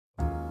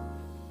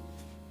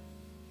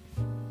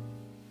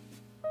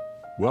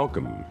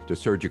Welcome to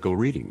Surgical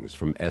Readings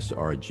from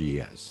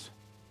SRGS,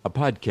 a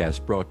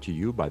podcast brought to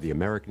you by the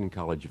American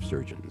College of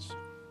Surgeons.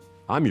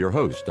 I'm your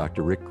host,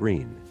 Dr. Rick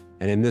Green,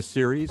 and in this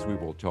series we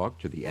will talk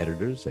to the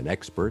editors and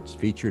experts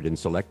featured in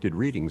Selected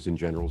Readings in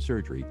General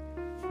Surgery,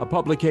 a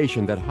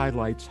publication that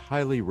highlights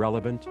highly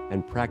relevant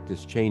and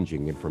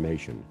practice-changing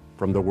information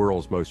from the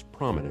world's most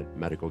prominent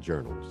medical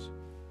journals.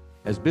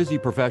 As busy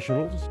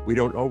professionals, we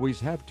don't always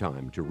have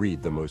time to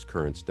read the most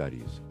current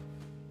studies.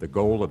 The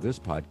goal of this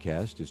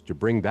podcast is to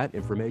bring that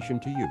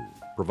information to you,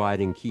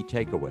 providing key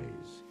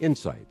takeaways,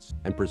 insights,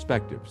 and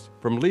perspectives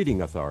from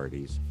leading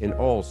authorities in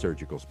all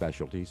surgical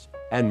specialties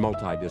and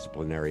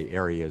multidisciplinary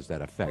areas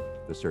that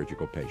affect the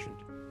surgical patient.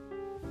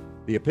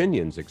 The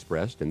opinions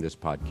expressed in this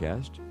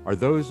podcast are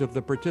those of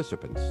the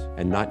participants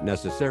and not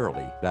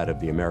necessarily that of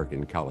the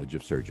American College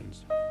of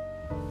Surgeons.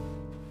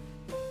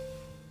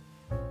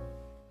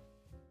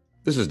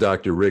 This is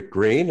Dr. Rick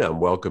Green.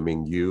 I'm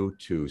welcoming you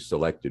to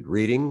Selected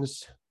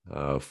Readings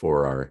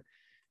for our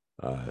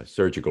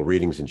surgical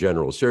readings in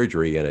general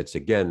surgery. And it's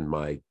again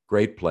my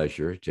great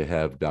pleasure to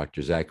have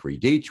Dr. Zachary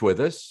Deach with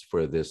us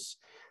for this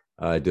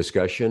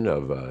discussion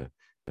of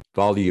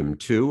Volume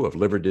 2 of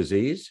liver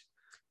disease.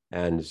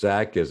 And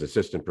Zach is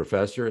assistant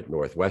professor at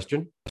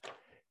Northwestern.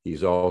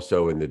 He's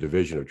also in the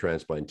Division of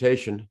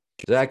Transplantation.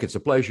 Zach, it's a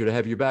pleasure to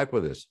have you back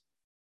with us.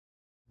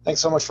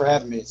 Thanks so much for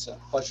having me. It's a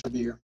pleasure to be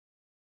here.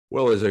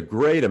 Well, there's a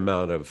great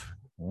amount of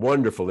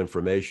wonderful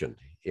information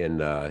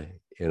in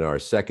our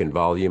second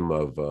volume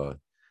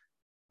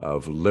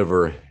of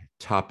liver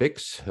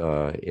topics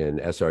in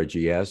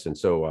SRGS. And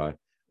so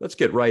let's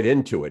get right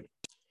into it.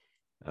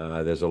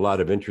 There's a lot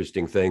of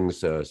interesting things,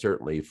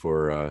 certainly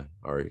for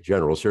our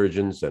general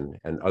surgeons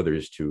and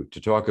others to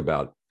talk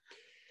about.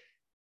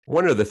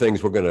 One of the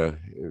things we're going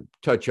to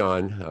touch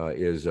on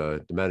is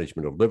the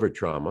management of liver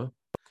trauma.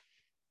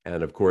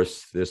 And of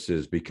course, this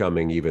is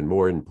becoming even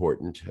more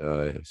important,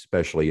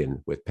 especially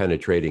with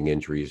penetrating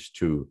injuries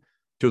to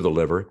the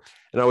liver.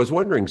 And I was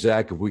wondering,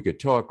 Zach, if we could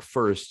talk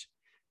first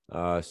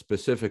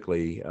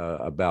specifically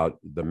about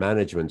the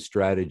management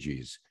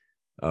strategies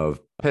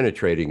of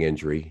penetrating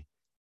injury,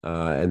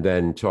 and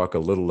then talk a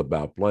little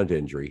about blunt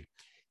injury.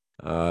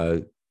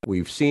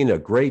 We've seen a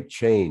great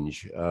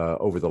change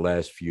over the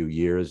last few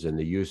years in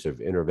the use of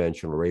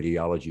interventional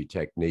radiology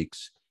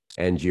techniques,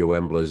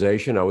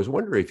 angioembolization. I was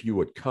wondering if you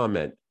would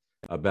comment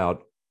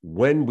about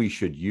when we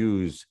should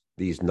use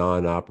these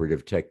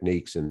non-operative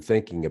techniques in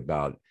thinking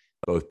about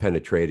both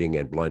penetrating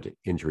and blunt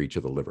injury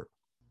to the liver.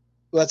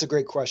 Well, that's a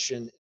great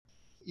question.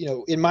 You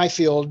know, in my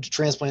field,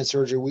 transplant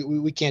surgery,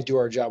 we can't do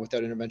our job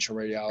without interventional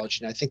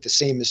radiology. And I think the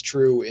same is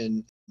true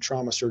in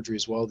trauma surgery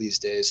as well these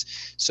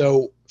days.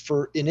 So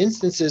in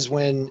instances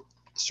when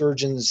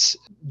surgeons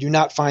do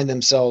not find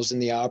themselves in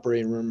the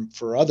operating room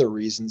for other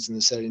reasons in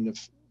the setting of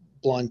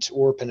blunt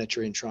or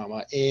penetrating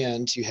trauma,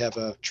 and you have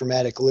a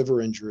traumatic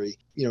liver injury,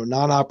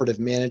 non-operative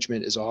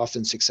management is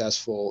often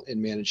successful in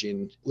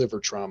managing liver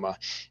trauma.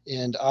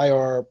 And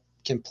IR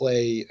can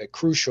play a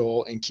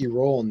crucial and key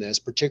role in this,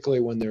 particularly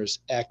when there's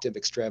active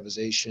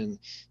extravasation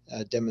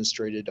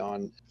demonstrated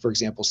on, for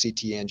example,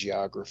 CT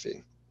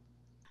angiography.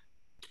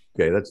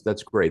 Okay,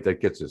 that's great. That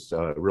gets us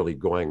really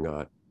going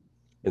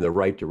in the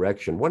right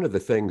direction. One of the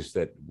things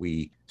that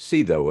we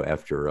see, though,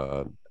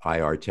 after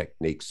IR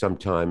techniques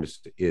sometimes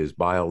is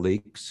bile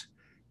leaks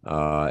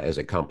as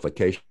a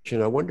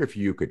complication. I wonder if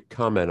you could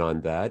comment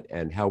on that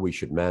and how we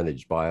should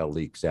manage bile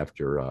leaks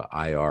after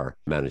IR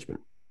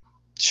management.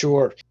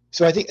 Sure.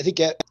 So I think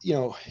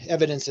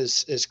evidence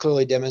is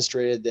clearly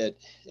demonstrated that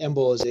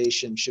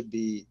embolization should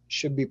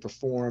be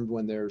performed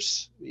when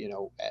there's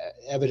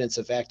evidence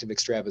of active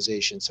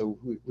extravasation. So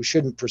we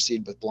shouldn't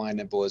proceed with blind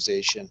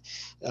embolization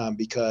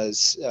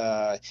because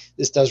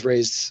this does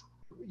raise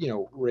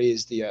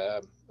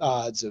the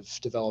odds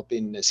of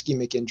developing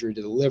ischemic injury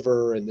to the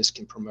liver, and this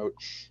can promote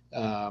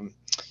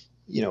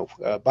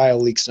bile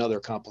leaks and other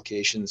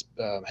complications,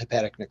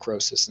 hepatic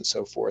necrosis and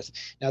so forth.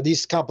 Now,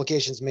 these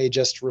complications may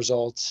just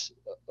result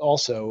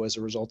also as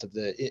a result of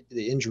the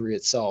injury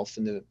itself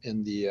and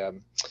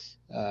the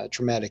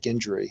traumatic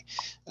injury.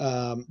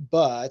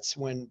 But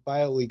when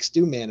bile leaks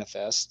do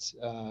manifest,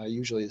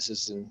 usually this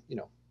is in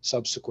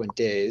subsequent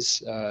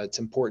days, it's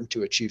important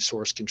to achieve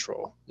source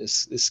control.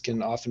 This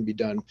can often be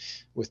done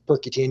with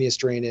percutaneous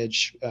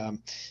drainage,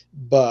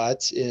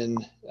 but in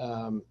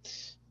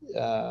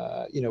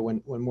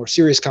when more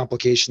serious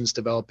complications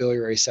develop,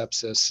 biliary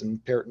sepsis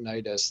and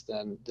peritonitis,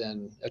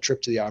 then a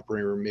trip to the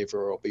operating room may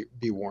very well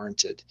be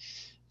warranted.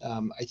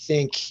 I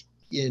think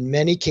in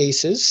many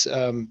cases,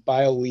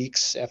 bile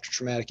leaks after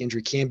traumatic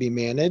injury can be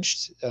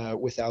managed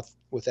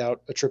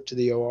without a trip to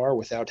the OR,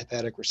 without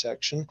hepatic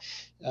resection.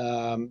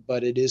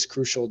 But it is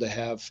crucial to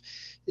have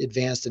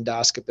advanced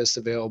endoscopists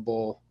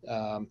available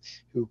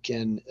who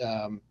can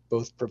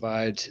both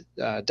provide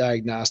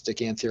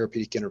diagnostic and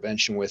therapeutic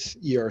intervention with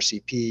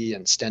ERCP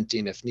and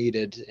stenting if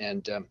needed.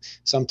 And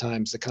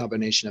sometimes the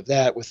combination of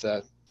that with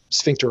a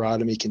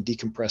sphincterotomy can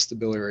decompress the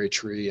biliary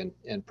tree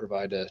and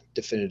provide a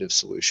definitive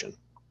solution.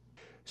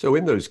 So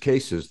in those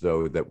cases,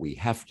 though, that we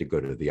have to go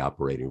to the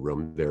operating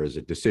room, there is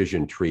a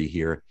decision tree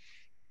here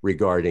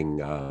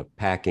regarding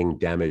packing,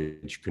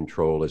 damage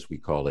control, as we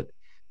call it,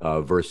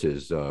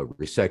 versus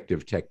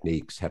resective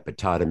techniques,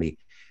 hepatotomy.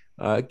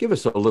 Give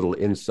us a little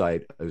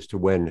insight as to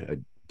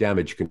when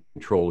damage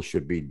control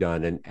should be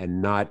done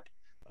and not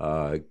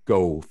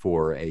go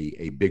for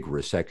a big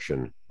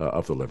resection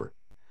of the liver.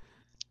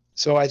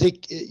 So I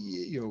think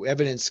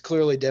evidence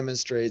clearly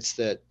demonstrates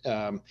that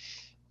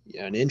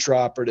an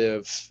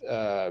intraoperative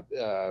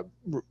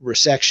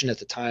resection at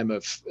the time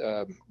of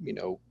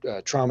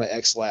trauma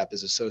XLAP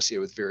is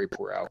associated with very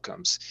poor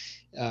outcomes.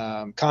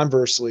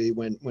 Conversely,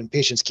 when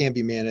patients can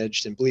be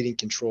managed and bleeding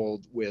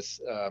controlled with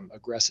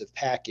aggressive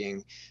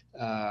packing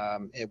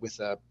and with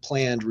a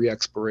planned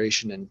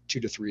reexpiration in 2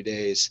 to 3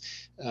 days,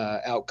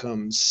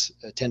 outcomes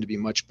tend to be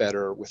much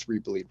better with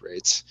rebleed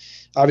rates.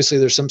 Obviously,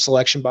 there's some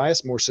selection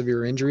bias. More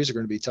severe injuries are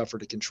going to be tougher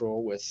to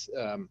control with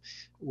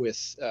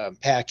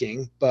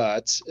packing,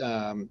 but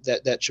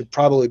that should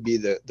probably be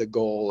the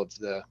goal of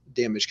the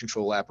damage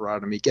control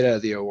laparotomy. Get out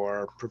of the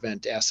OR,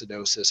 prevent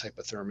acidosis,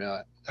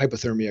 hypothermia,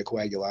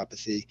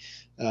 coagulopathy,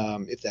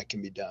 if that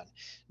can be done.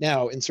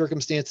 Now, in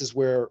circumstances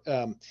where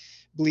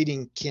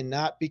bleeding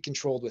cannot be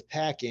controlled with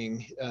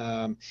packing,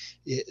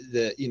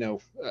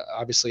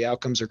 obviously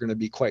outcomes are going to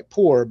be quite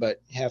poor,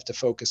 but have to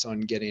focus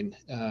on getting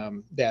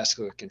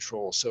vascular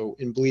control. So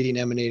in bleeding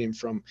emanating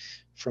from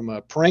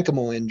a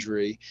parenchymal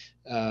injury,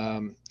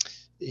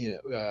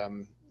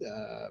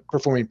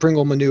 performing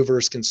Pringle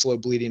maneuvers can slow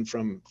bleeding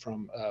from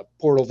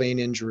portal vein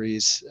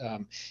injuries.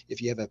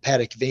 If you have a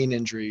hepatic vein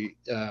injury,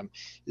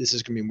 this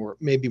is going to be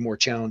maybe more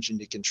challenging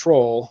to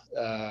control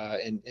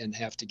and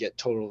have to get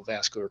total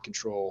vascular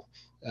control,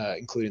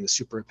 including the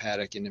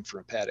suprahepatic and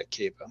infrahepatic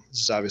cava.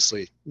 This is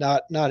obviously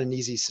not an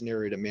easy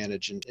scenario to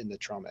manage in the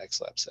trauma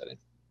XLAP setting.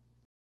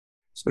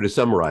 So to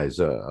summarize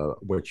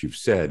what you've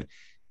said,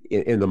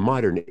 in the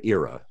modern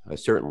era,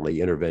 certainly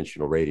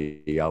interventional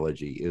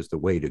radiology is the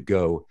way to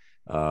go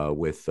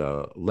with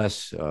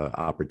less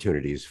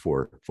opportunities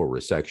for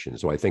resection.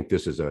 So I think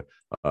this is a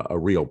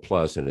real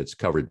plus, and it's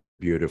covered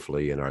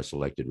beautifully in our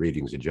selected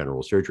readings in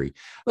general surgery.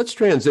 Let's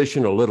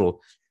transition a little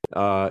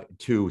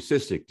to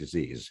cystic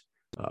disease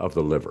of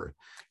the liver.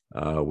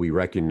 We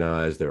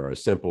recognize there are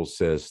simple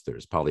cysts,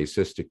 there's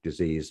polycystic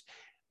disease.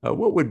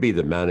 What would be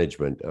the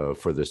management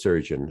for the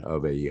surgeon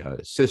of a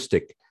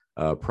cystic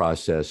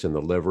process in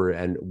the liver,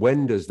 and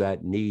when does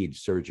that need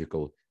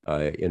surgical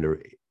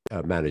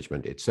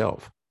management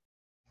itself?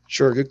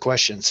 Sure, good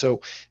question.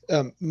 So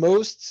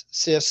most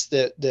cysts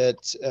that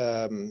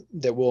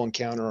we'll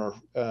encounter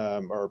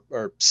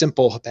are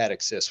simple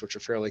hepatic cysts, which are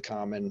fairly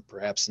common,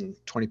 perhaps in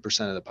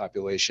 20% of the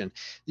population.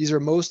 These are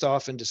most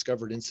often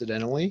discovered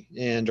incidentally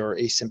and are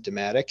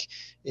asymptomatic.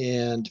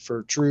 And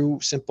for true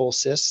simple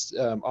cysts,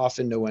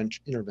 often no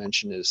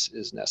intervention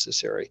is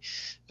necessary.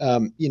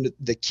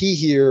 The key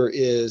here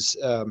is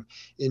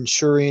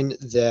ensuring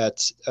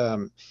that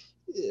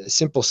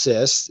simple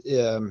cysts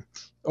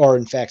are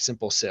in fact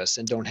simple cysts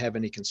and don't have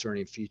any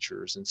concerning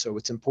features. And so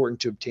it's important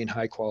to obtain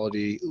high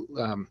quality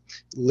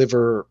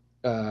liver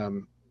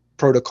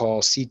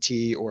protocol,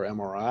 CT or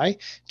MRI,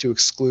 to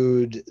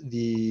exclude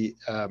the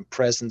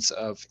presence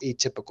of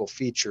atypical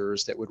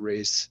features that would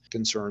raise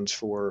concerns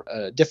for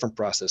a different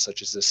process,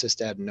 such as a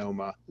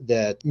cystadenoma,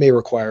 that may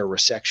require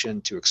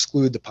resection to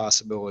exclude the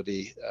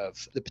possibility of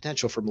the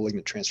potential for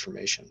malignant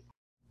transformation.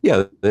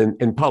 Yeah,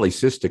 in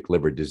polycystic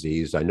liver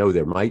disease, I know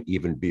there might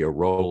even be a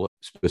role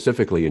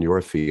specifically in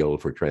your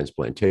field for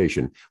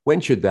transplantation.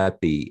 When should that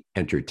be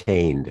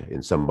entertained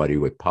in somebody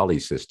with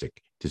polycystic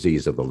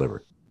disease of the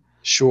liver?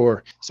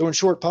 Sure. So in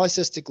short,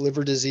 polycystic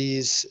liver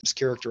disease is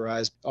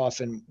characterized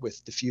often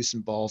with diffuse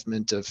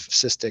involvement of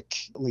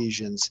cystic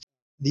lesions.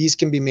 These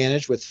can be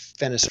managed with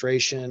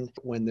fenestration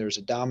when there's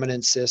a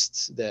dominant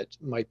cyst that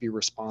might be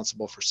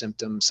responsible for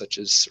symptoms such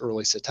as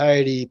early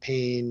satiety,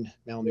 pain,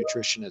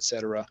 malnutrition,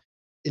 etc.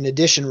 In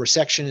addition,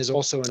 resection is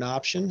also an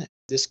option.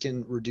 This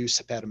can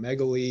reduce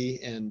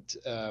hepatomegaly and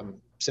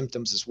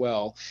symptoms as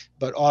well,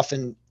 but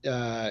often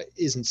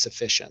isn't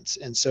sufficient.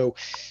 And so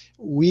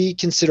we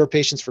consider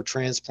patients for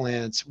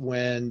transplants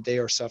when they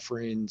are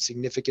suffering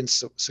significant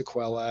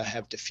sequelae,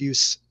 have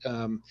diffuse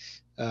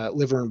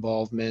liver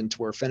involvement,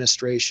 where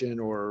fenestration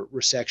or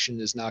resection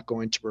is not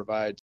going to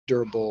provide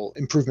durable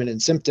improvement in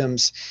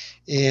symptoms.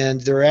 And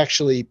there are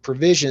actually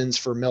provisions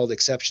for MELD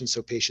exceptions,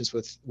 so patients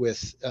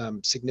with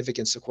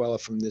significant sequelae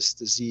from this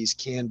disease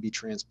can be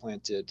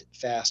transplanted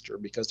faster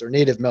because their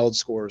native MELD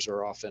scores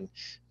are often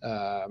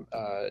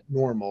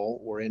normal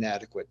or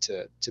inadequate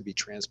to be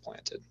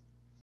transplanted.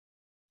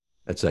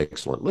 That's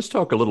excellent. Let's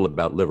talk a little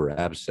about liver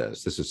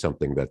abscess. This is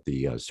something that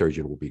the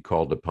surgeon will be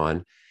called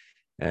upon.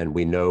 And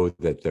we know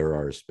that there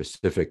are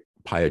specific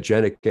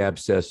pyogenic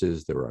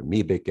abscesses, there are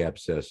amoebic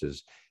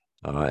abscesses,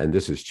 and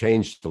this has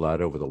changed a lot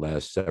over the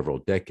last several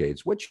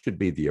decades. What should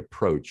be the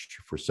approach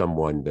for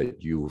someone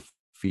that you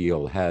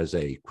feel has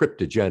a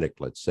cryptogenic,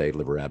 let's say,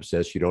 liver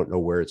abscess? You don't know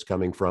where it's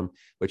coming from,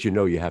 but you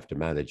know you have to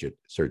manage it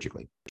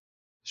surgically.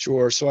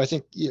 Sure. So I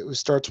think it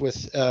starts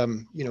with, a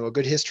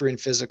good history and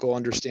physical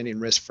understanding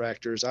risk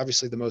factors.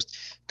 Obviously, the most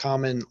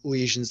common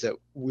lesions that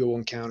we will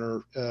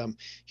encounter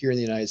here in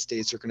the United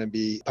States are going to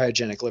be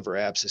pyogenic liver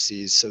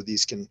abscesses. So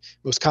these can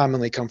most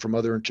commonly come from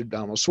other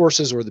intra-abdominal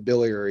sources or the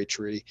biliary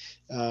tree.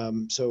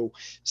 So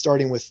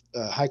starting with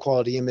high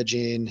quality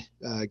imaging,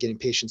 getting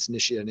patients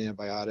initiated on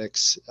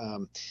antibiotics,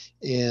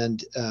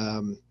 and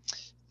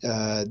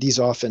these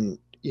often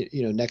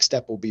next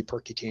step will be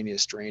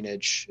percutaneous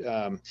drainage.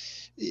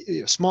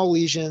 Small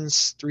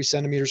lesions, 3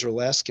 centimeters or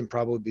less, can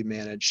probably be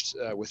managed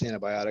with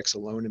antibiotics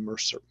alone in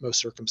most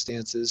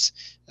circumstances.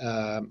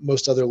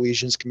 Most other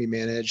lesions can be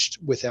managed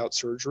without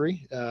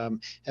surgery.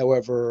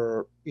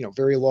 However,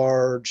 very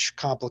large,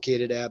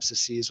 complicated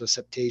abscesses with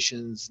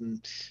septations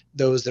and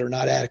those that are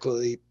not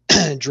adequately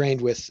drained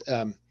with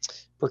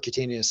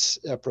percutaneous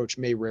approach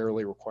may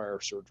rarely require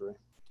surgery.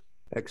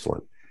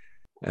 Excellent.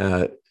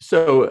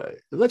 So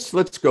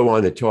let's go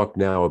on and talk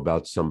now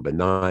about some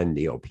benign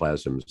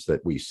neoplasms that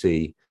we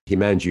see.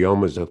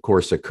 Hemangiomas, of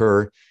course,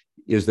 occur.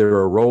 Is there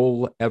a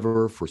role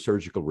ever for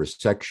surgical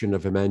resection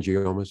of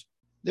hemangiomas?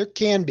 There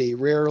can be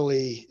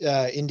rarely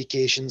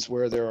indications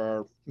where there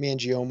are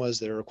hemangiomas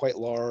that are quite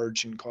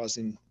large and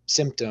causing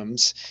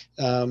symptoms,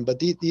 but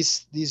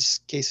these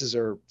cases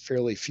are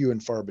fairly few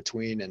and far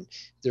between, and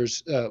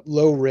there's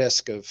low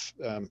risk of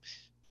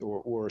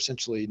or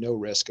essentially no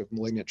risk of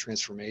malignant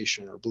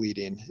transformation or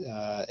bleeding,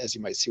 as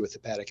you might see with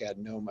hepatic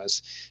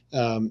adenomas.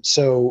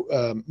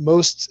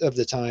 Most of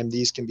the time,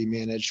 these can be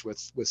managed with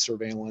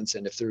surveillance,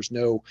 and if there's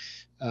no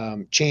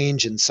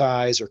change in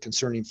size or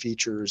concerning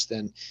features,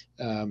 then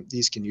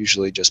these can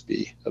usually just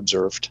be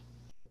observed.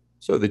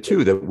 So the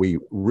two that we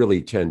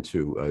really tend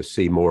to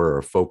see more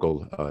are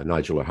focal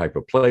nodular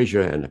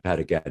hyperplasia and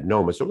hepatic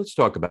adenoma. So let's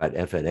talk about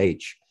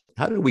FNH.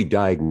 How do we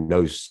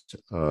diagnose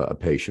a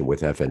patient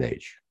with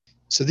FNH?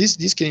 So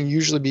these can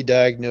usually be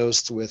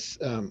diagnosed with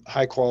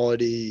high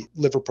quality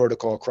liver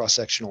protocol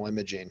cross-sectional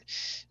imaging.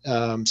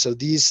 So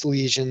these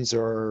lesions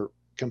are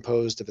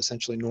composed of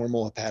essentially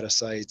normal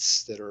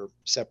hepatocytes that are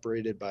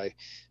separated by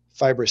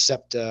fibrous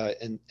septa,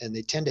 and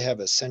they tend to have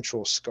a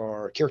central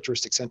scar,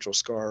 characteristic central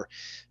scar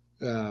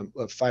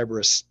of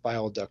fibrous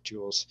bile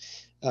ductules.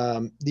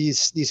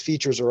 These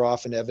features are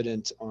often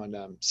evident on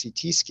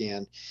CT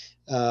scan,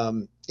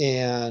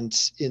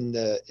 and in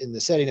the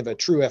setting of a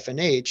true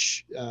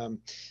FNH,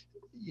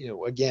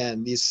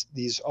 again,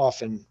 these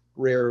often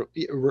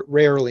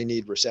rarely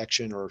need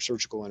resection or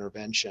surgical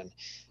intervention.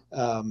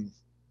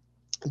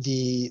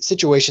 The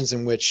situations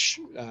in which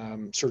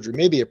surgery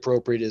may be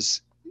appropriate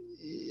is,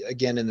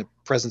 again, in the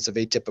presence of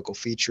atypical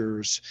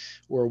features,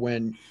 or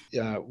when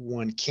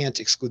one can't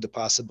exclude the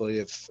possibility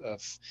of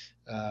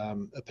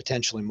a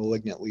potentially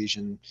malignant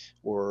lesion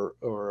or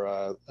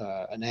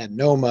an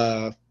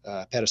adenoma,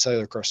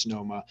 hepatocellular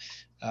carcinoma.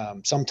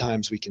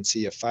 Sometimes we can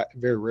see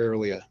very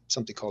rarely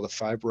something called a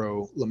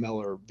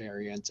fibrolamellar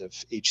variant of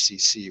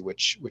HCC,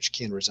 which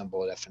can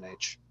resemble an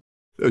FNH.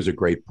 Those are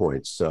great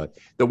points.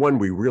 The one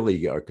we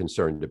really are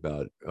concerned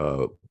about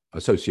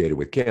associated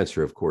with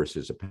cancer, of course,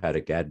 is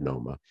hepatic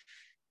adenoma.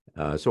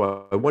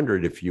 So I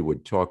wondered if you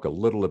would talk a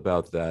little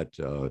about that,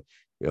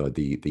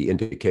 the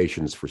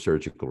indications for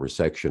surgical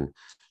resection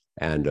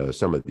and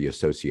some of the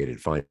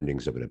associated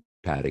findings of an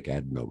hepatic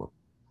adenoma.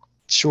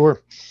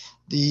 Sure.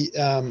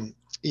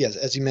 Yes,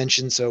 as you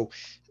mentioned, so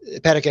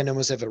hepatic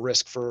adenomas have a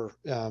risk for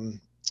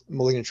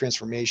malignant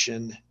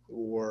transformation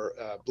or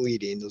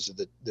bleeding. Those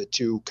are the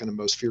two kind of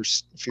most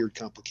feared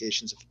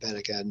complications of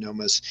hepatic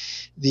adenomas.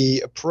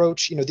 The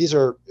approach, these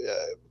are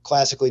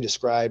classically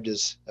described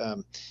as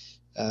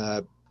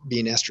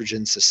being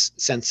estrogen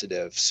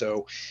sensitive.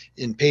 So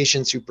in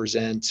patients who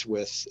present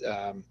with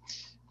hepatic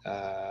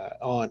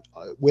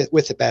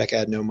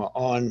adenoma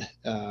on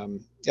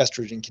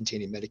estrogen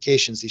containing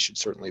medications, these should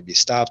certainly be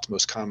stopped.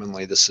 Most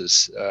commonly, this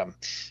is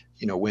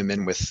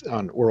women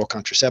on oral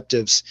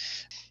contraceptives.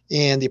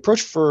 And the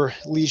approach for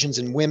lesions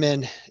in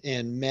women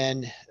and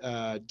men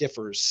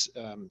differs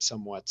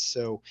somewhat.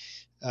 So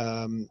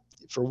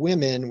for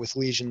women with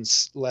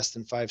lesions less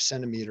than 5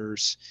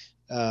 centimeters,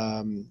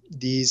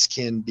 these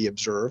can be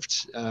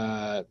observed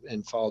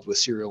and followed with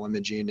serial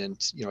imaging,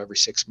 and every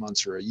 6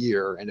 months or a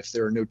year. And if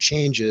there are no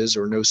changes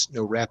or no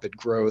rapid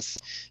growth,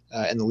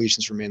 and the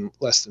lesions remain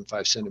less than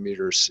 5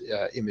 centimeters,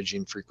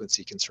 imaging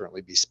frequency can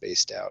certainly be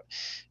spaced out.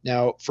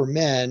 Now, for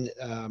men,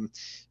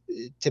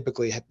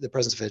 typically the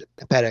presence of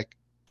hepatic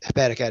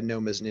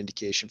adenoma is an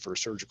indication for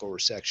surgical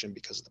resection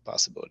because of the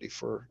possibility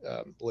for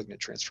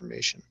malignant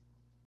transformation.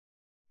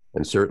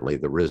 And certainly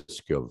the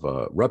risk of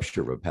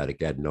rupture of hepatic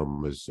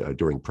adenomas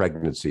during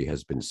pregnancy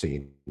has been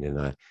seen.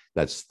 And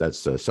that's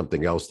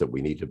something else that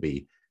we need to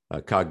be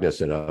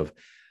cognizant of.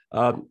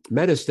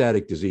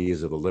 Metastatic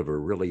disease of the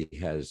liver really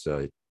has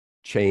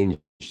changed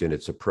in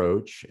its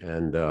approach.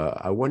 And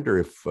I wonder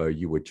if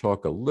you would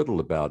talk a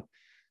little about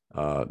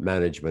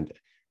management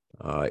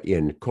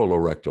in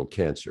colorectal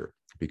cancer,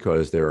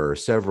 because there are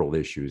several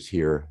issues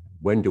here.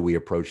 When do we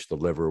approach the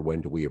liver?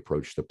 When do we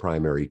approach the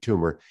primary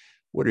tumor?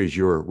 What is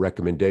your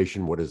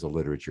recommendation? What does the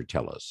literature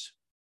tell us?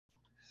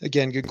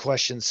 Again, good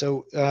question.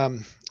 So,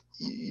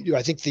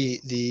 I think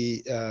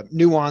the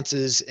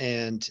nuances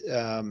and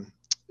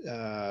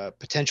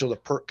potential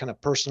to kind of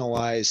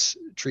personalize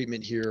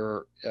treatment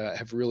here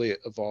have really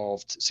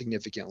evolved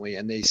significantly,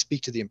 and they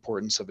speak to the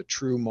importance of a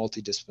true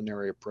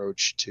multidisciplinary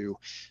approach to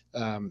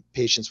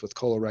patients with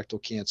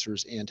colorectal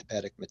cancers and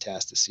hepatic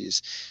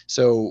metastases.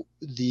 So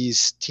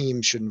these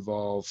teams should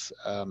involve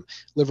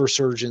liver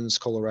surgeons,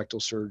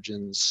 colorectal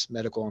surgeons,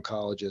 medical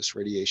oncologists,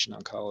 radiation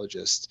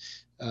oncologists,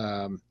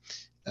 and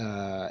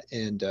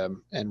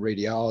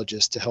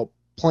radiologists to help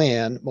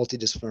plan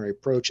multidisciplinary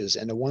approaches.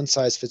 And a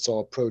one-size-fits-all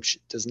approach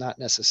does not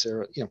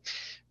necessarily,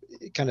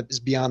 it kind of is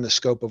beyond the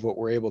scope of what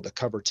we're able to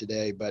cover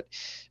today. But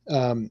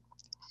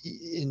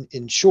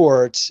in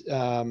short,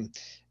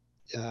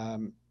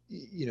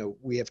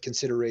 we have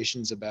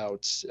considerations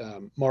about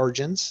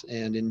margins,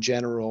 and in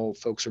general,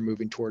 folks are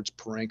moving towards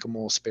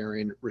parenchymal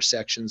sparing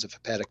resections of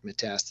hepatic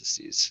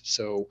metastases.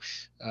 So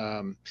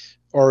R0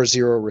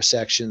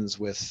 resections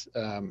with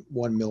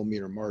 1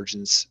 millimeter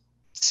margins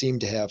seem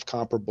to have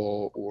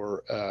comparable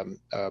or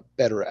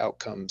better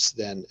outcomes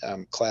than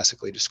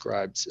classically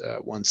described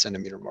 1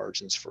 centimeter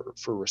margins for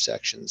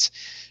resections.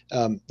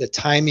 The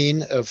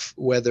timing of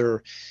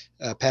whether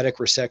hepatic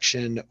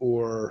resection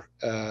or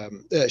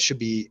should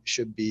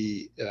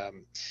be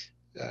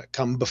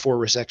come before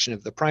resection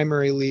of the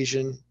primary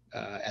lesion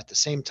at the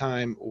same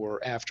time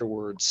or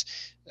afterwards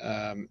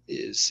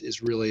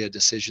is really a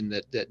decision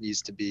that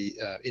needs to be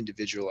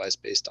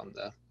individualized based on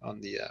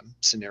the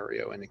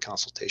scenario and in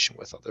consultation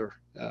with other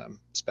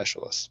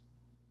specialists.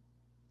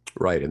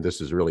 Right, and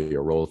this is really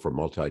a role for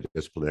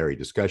multidisciplinary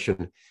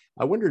discussion.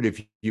 I wondered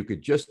if you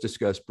could just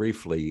discuss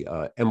briefly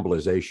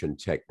embolization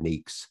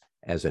techniques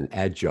as an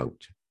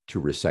adjunct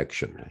to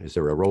resection. Is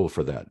there a role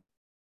for that?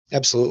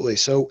 Absolutely.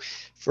 So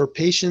for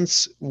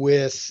patients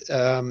with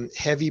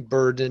heavy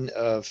burden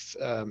of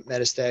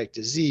metastatic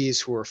disease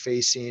who are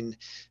facing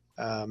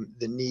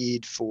the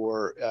need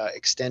for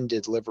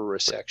extended liver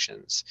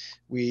resections,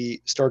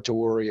 we start to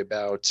worry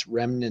about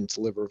remnant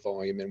liver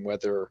volume and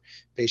whether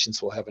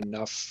patients will have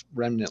enough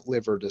remnant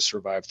liver to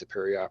survive the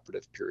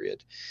perioperative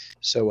period.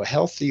 So a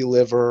healthy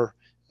liver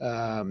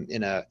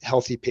in a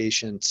healthy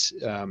patient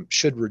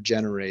should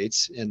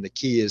regenerate, and the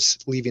key is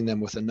leaving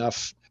them with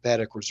enough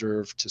hepatic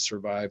reserve to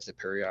survive the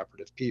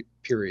perioperative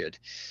period.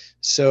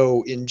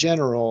 So in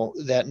general,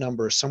 that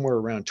number is somewhere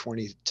around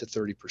 20 to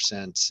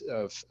 30%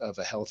 of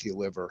a healthy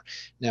liver.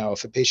 Now,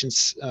 if a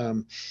patient's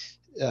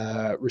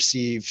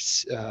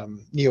received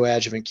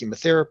neoadjuvant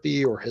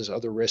chemotherapy or has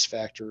other risk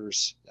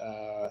factors,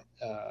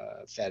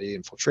 fatty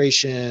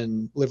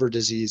infiltration, liver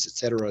disease, et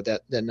cetera,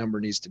 that number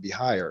needs to be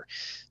higher.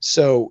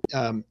 So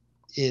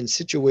in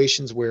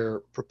situations where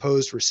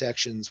proposed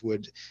resections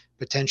would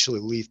potentially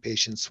leave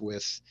patients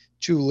with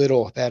too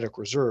little hepatic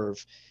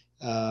reserve,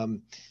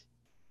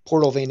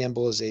 portal vein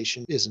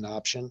embolization is an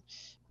option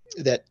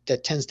that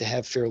tends to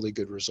have fairly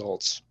good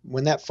results.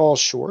 When that falls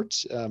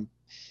short,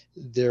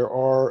 there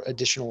are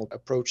additional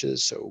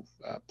approaches, so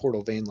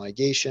portal vein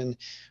ligation,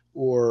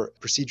 or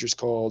procedures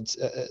called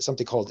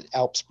something called an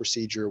ALPS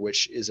procedure,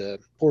 which is a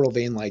portal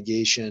vein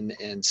ligation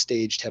and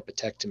staged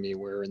hepatectomy,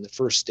 where in the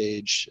first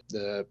stage,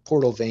 the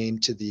portal vein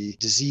to the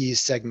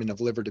diseased segment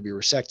of liver to be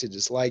resected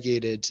is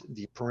ligated,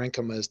 the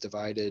parenchyma is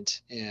divided,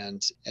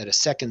 and at a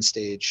second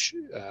stage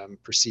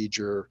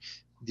procedure,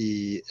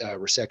 the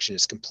resection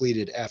is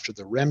completed after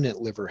the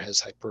remnant liver has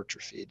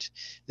hypertrophied.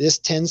 This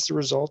tends to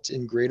result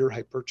in greater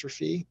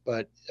hypertrophy,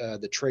 but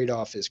the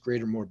trade-off is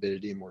greater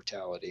morbidity and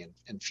mortality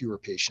and fewer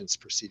patients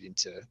proceeding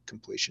to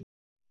completion.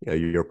 Yeah,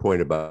 your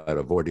point about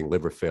avoiding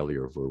liver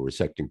failure for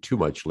resecting too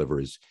much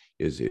liver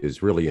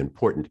is really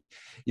important.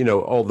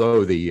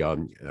 Although the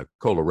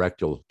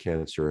colorectal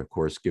cancer, of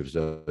course, gives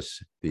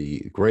us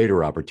the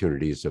greater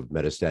opportunities of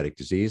metastatic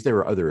disease, there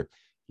are other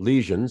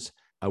lesions.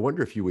 I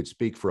wonder if you would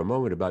speak for a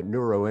moment about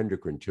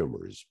neuroendocrine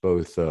tumors,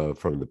 both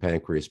from the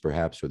pancreas,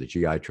 perhaps, or the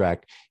GI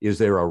tract. Is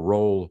there a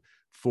role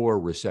for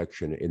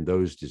resection in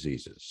those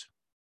diseases?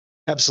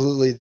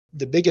 Absolutely.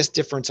 The biggest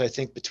difference, I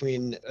think,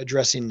 between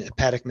addressing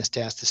hepatic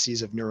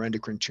metastases of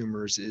neuroendocrine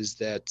tumors is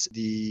that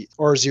the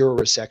R0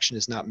 resection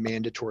is not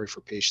mandatory for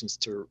patients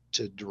to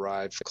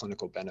derive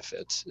clinical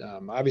benefit.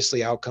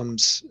 Obviously,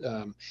 outcomes,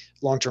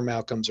 long-term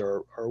outcomes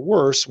are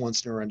worse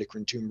once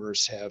neuroendocrine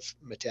tumors have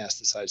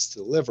metastasized to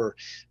the liver,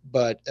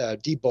 but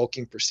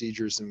debulking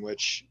procedures in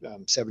which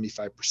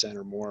 75%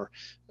 or more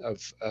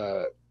of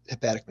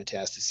hepatic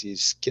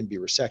metastases can be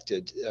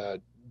resected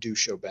do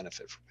show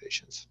benefit for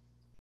patients.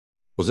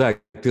 Well,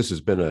 Zach, this has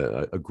been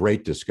a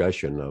great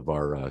discussion of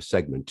our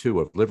segment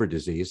 2 of liver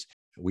disease.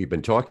 We've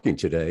been talking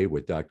today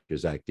with Dr.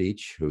 Zach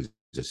Deach, who's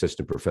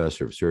Assistant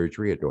Professor of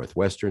Surgery at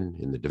Northwestern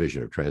in the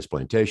Division of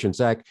Transplantation.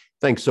 Zach,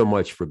 thanks so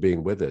much for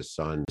being with us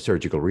on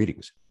Surgical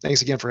Readings.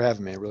 Thanks again for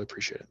having me. I really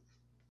appreciate it.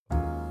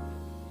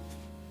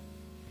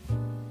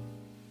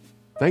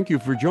 Thank you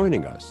for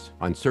joining us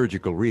on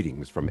Surgical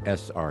Readings from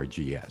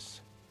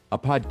SRGS, a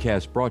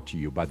podcast brought to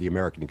you by the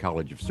American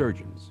College of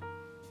Surgeons.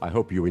 I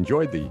hope you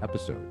enjoyed the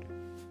episode.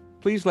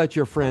 Please let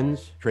your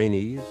friends,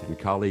 trainees, and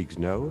colleagues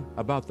know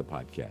about the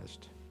podcast.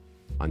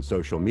 On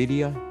social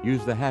media,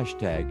 use the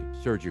hashtag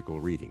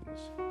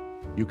 #SurgicalReadings.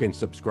 You can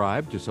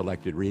subscribe to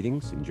selected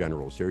readings in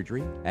general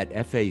surgery at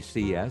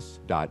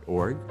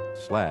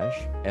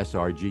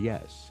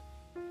facs.org/SRGS.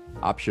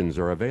 Options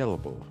are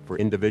available for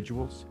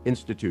individuals,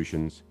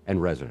 institutions,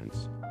 and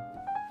residents.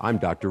 I'm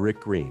Dr.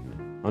 Rick Green.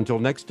 Until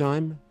next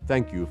time,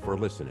 thank you for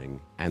listening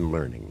and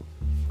learning.